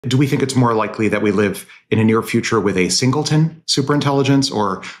Do we think it's more likely that we live in a near future with a singleton superintelligence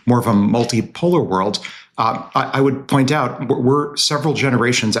or more of a multipolar world? I would point out we're several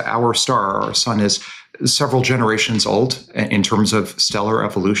generations. Our star, our sun, is several generations old in terms of stellar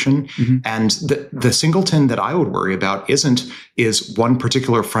evolution. Mm-hmm. And the singleton that I would worry about is one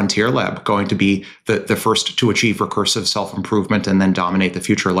particular frontier lab going to be the first to achieve recursive self-improvement and then dominate the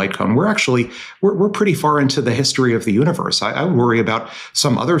future light cone. We're pretty far into the history of the universe. I worry about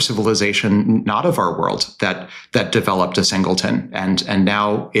some other civilization, not of our world, that developed a singleton and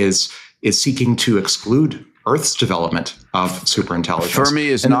now is seeking to exclude Earth's development of superintelligence. Fermi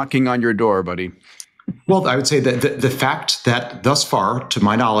is knocking on your door, buddy. Well, I would say that the fact that thus far, to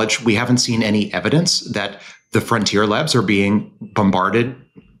my knowledge, we haven't seen any evidence that the frontier labs are being bombarded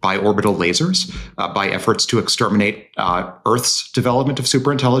by orbital lasers, by efforts to exterminate Earth's development of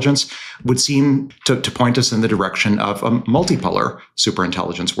superintelligence, would seem to point us in the direction of a multipolar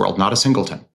superintelligence world, not a singleton.